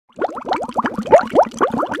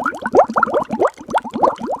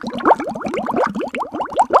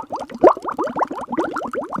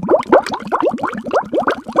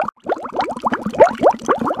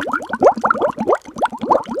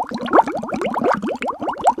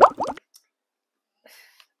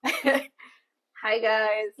Hi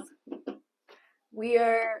guys, we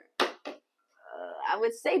are, I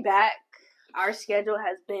would say back. Our schedule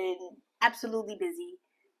has been absolutely busy,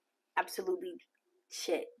 absolutely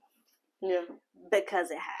shit. Yeah.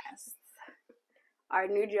 Because it has. Our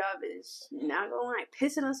new job is, not gonna lie,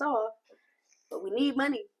 pissing us off, but we need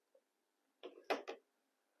money.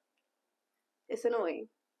 It's annoying.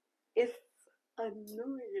 It's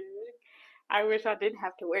annoying. I wish I didn't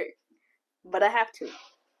have to work, but I have to.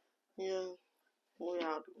 Yeah. We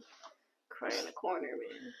all do. Cry in the corner,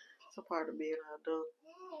 man. It's a part of being an adult.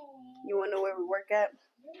 You wanna know where we work at?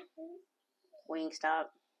 Wingstop.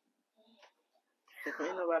 If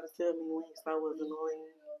ain't nobody tell me Wingstop was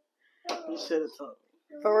annoying, you should have told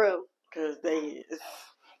me. For real. Because they is.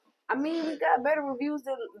 I mean, we got better reviews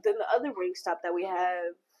than the other Wingstop that we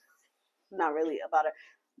have. Not really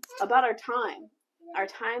about our time. Our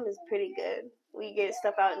time is pretty good. We get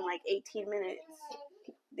stuff out in like 18 minutes.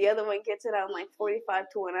 The other one gets it out in like 45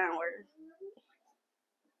 to an hour.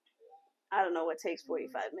 I don't know what takes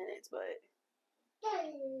 45 minutes,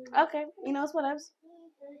 but okay, you know, it's whatever.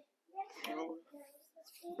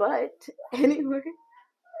 But anyway,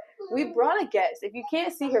 we brought a guest. If you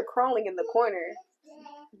can't see her crawling in the corner,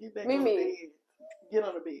 Get back Mimi, on the bed. Get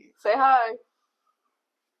on the bed. say hi.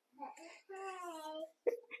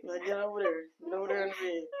 Like, get over there. Get over there in the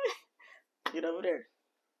bed. Get over there.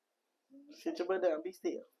 Sit your butt down. Be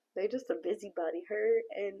still. They just a busybody. Her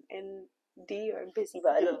and D are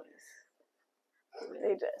busybodies.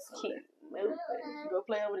 They just keep moving. Go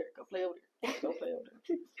play over there. Go play over there. Go play over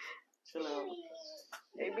there. Chill out.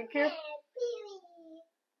 Hey, be careful.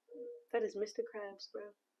 That is Mr. Krabs, bro.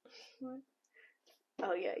 What?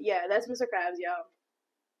 Oh yeah, that's Mr. Krabs, y'all.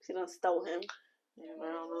 She done stole him. Yeah, but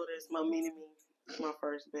I don't know. That's my mini-me. My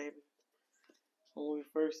first baby. When we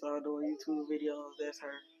first started doing YouTube videos, that's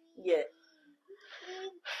her. Yeah.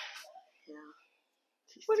 Yeah.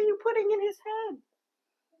 What are you putting in his head?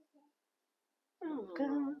 Oh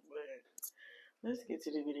God. Let's get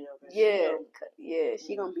to the video. Yeah,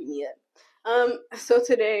 she gonna beat me up. So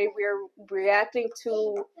today we're reacting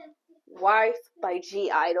to Wife by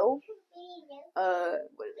I-DLE.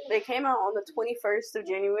 They came out on the 21st of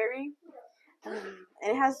January. And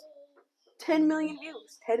it has 10 million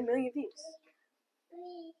views. 10 million views.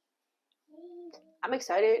 I'm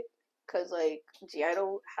excited because like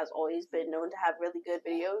I-DLE has always been known to have really good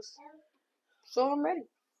videos. So I'm ready.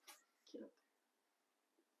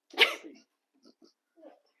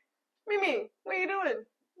 Mimi, what are you doing?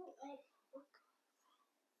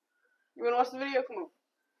 You wanna watch the video? Come on.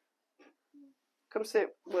 Come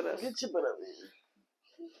sit with us. Get your butt up here.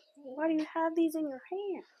 Why do you have these in your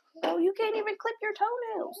hand? Oh, you can't even clip your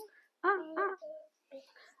toenails.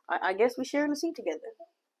 I guess we sharing the seat together.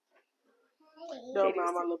 Don't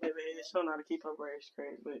mind my little baby. She don't know how to keep her braids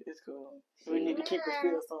straight, but it's cool. We need to keep her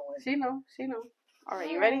still somewhere. She know. All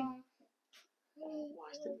right, you ready?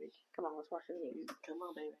 Watch the video. Come on, let's watch the video. Come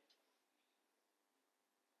on, baby.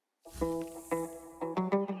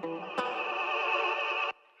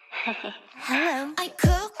 Hello. I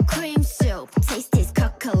cook cream soup, taste is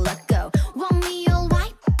coca-loco. Want me all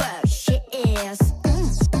white, but she is.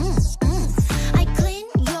 I clean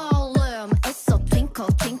your room, it's so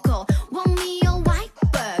twinkle twinkle. Want me all white,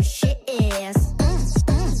 but she is.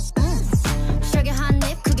 샤게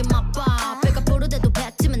한입 크게 맛봐. 배가 부르대도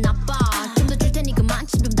뱉으면 나빠. 좀 더 줄 테니 그만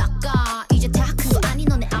침 좀 닦아. 이제 다 큰 거 아니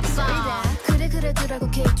너네 아빠. 그래 그러고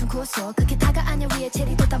케이크 좀 구웠어. 그게 다가 아니야 위에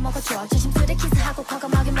체리도 다 먹어줘. 조심스레 키스하고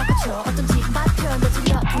과감하게 먹어줘. 어떤지 맛 표현도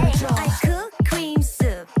들려줘. I cook cream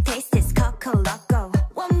soup, taste is coca-loco.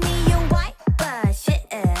 Want me your white, but she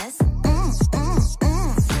is.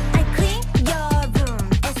 I clean your room,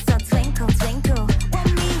 it's so twinkle twinkle.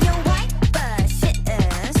 Want me your white, but she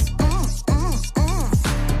is.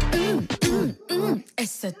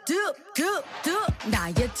 It's a do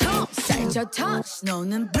나의 tongue, 살쪄 touch.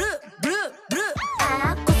 너는 blue.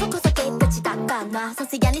 아, 고소고소 깨끗이 닦아놔.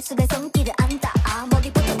 선수야 속에 손길을 안다. 아,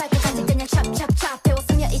 머리부터 발끝까지 그냥 찹찹찹.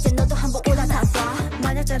 배웠으면 이제 너도 한번 올라타봐.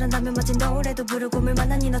 만약 잘한다면 멋진 노래도 부르고 물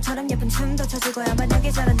만난 너처럼 예쁜 춤도 춰줄 거야.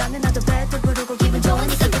 만약에 잘한다면 나도 배도 부르고 기분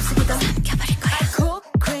좋으니까 곱슬기도 삼켜버릴 거야. I cook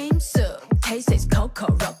cream soup, taste is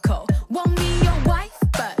coca-loco. Want me your wife,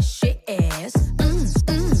 but she is.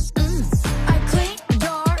 I clean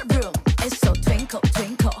your room, it's so twinkle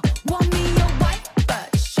twinkle. Want me your wife,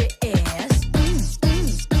 but she is.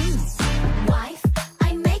 Wife,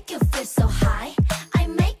 I make you feel so high. I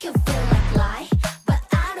make you feel like lie, but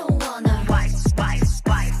I don't wanna. Wife,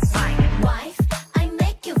 I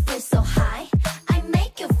make you feel so high. I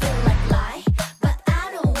make you feel like lie, but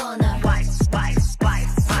I don't wanna. Wife.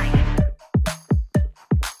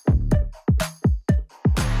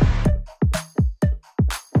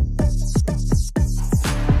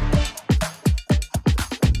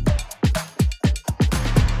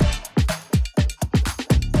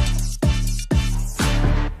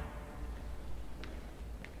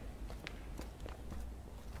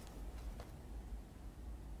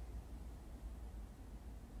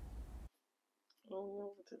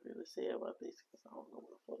 to really say about this because I don't know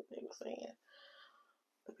what the fuck they were saying.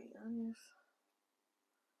 To be honest,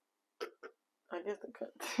 I guess the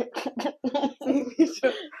content.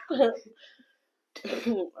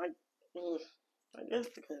 I guess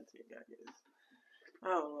the content, I guess. I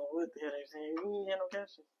don't know what the hell they're saying. We ain't had no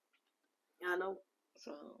caption. I know.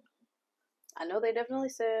 So, I know they definitely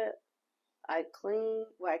said I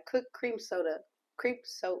cooked cream soda. Cream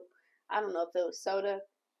soap. I don't know if it was soda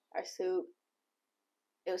or soup.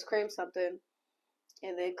 It was cream something.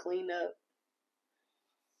 And then clean up.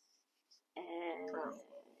 And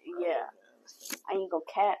yeah. I ain't gonna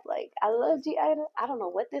cap. Like, I love G-Idle. I don't know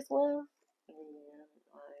what this was.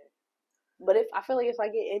 But I feel like if I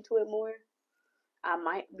get into it more, I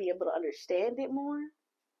might be able to understand it more.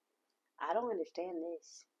 I don't understand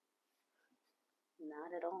this.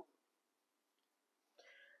 Not at all.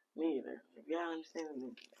 Me either. If y'all understand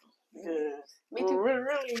it, because Me too.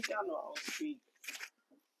 Really, y'all know I don't speak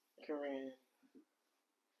Korean.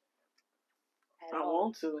 I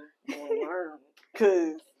want to learn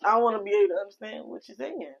because I want to be able to understand what you're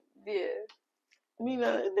saying. Yeah. You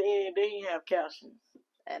know, they ain't have captions.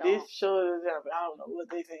 This show doesn't have. I don't know what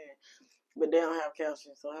they saying, but they don't have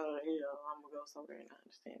captions. So how the hell I'm gonna go somewhere and not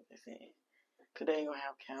understand what they're saying? Cause they ain't gonna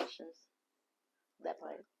have captions. That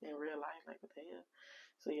part in real life, like what the hell.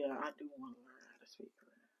 So yeah, I do want to learn how to speak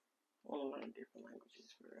Korean. I want to learn different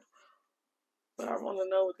languages for real. But I want to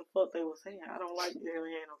know what the fuck they were saying. I don't like there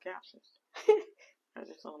ain't no captions. I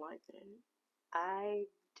just don't like that. I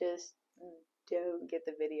just don't get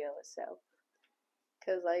the video itself.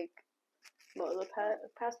 Cause like, well, the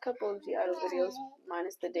past couple of G-Idle videos,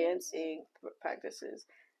 minus the dancing practices,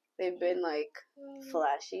 they've been like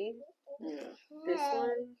flashy. Yeah. This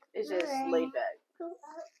one is just laid back.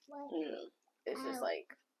 Yeah. It's just like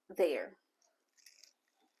there.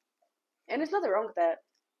 And there's nothing wrong with that.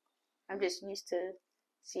 I'm just used to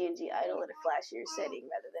seeing G-Idle in a flashier setting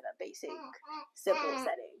rather than a basic, simple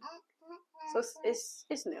setting. So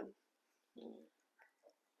it's new.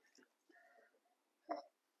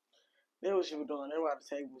 That's what she was doing. They were at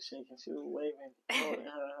the table shaking. She was waving, holding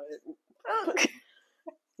her head.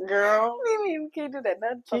 Girl. We can't do that.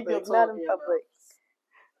 Not in public. Not in public.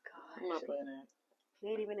 Gosh. I'm not playing that. We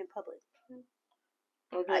ain't even in public.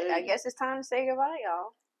 Okay. I guess it's time to say goodbye,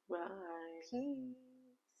 y'all. Bye. Peace.